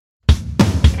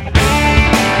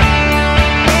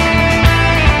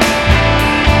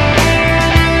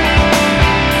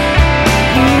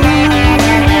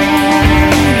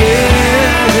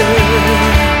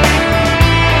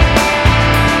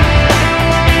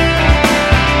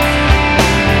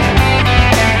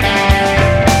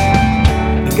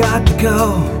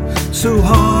so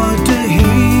hard to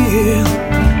heal.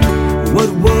 What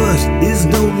was is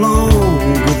no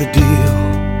longer the deal.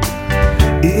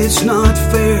 It's not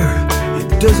fair, it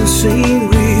doesn't seem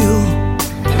real.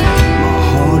 My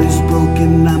heart is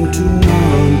broken, I'm too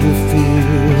numb to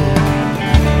feel.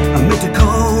 I meant to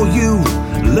call you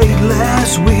late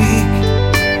last week,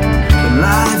 but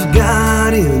life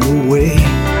got in the way.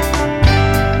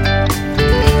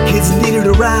 Kids needed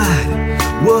a ride,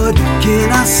 what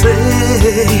can I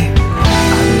say?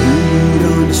 I knew you'd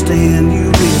understand, you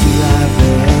live life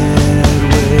that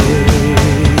way.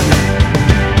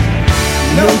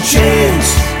 No chance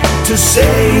to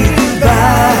say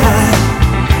goodbye,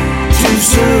 too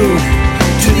soon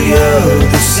to the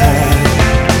other side.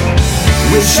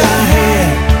 Wish I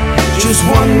had just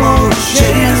one more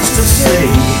chance to say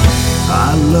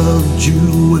I loved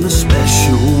you in a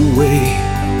special way.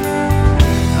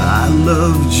 I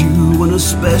loved you in a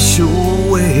special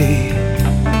way.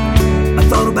 I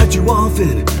thought about you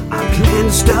often, I planned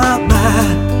to stop by,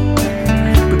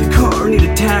 but the car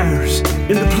needed tires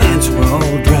and the plants were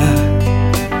all dry.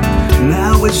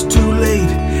 Now it's too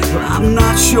late, but I'm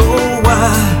not sure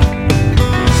why.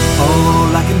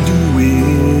 All I can do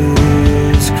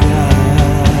is cry.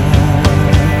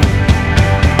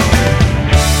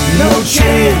 No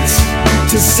chance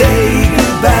to say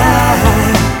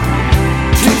goodbye,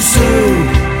 too soon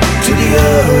to the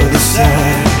other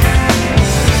side.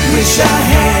 Wish I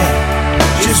had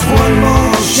just one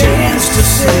more chance to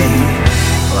say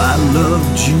I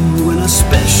loved you in a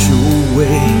special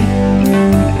way.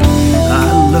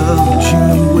 I loved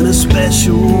you in a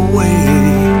special way.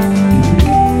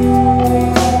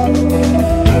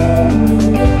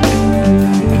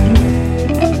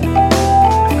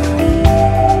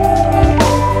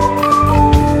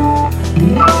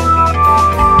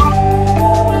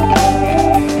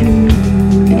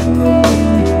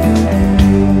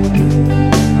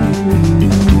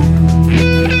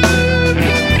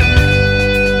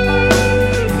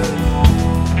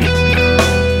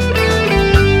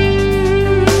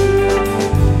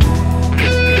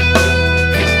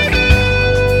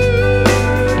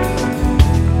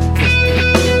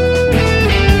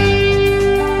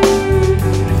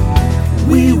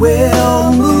 We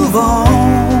will move on.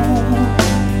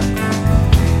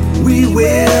 We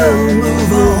will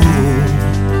move on.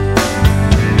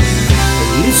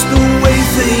 It's the way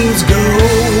things go.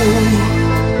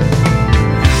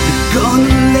 We're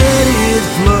gonna let it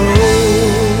flow.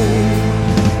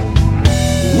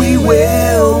 We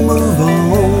will move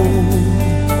on.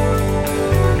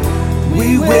 We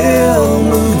will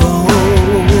move on.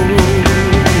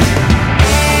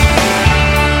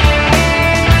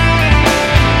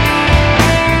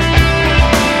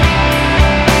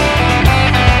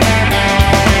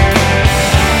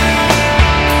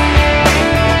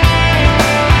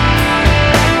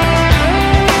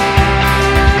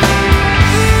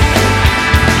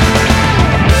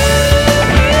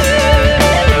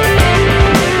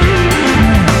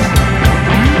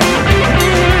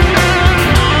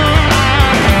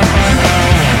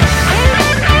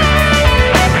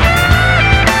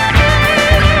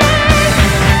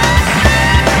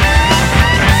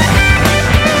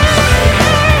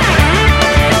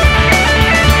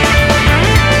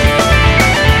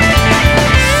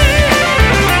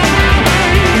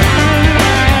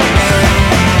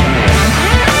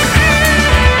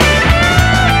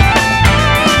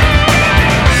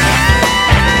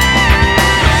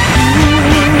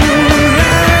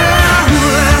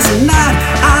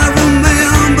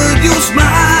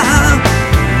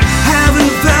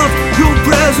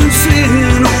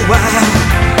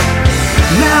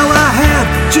 Now I have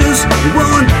just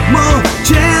one more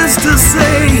chance to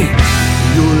say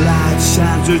your light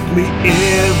shines with me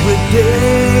every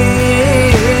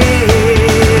day.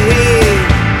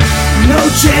 No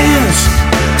chance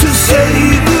to say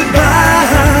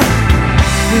goodbye,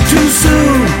 too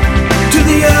soon to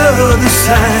the other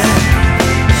side.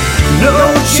 No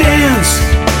chance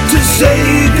to say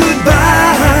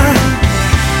goodbye,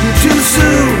 too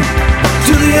soon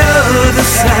to the other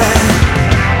side.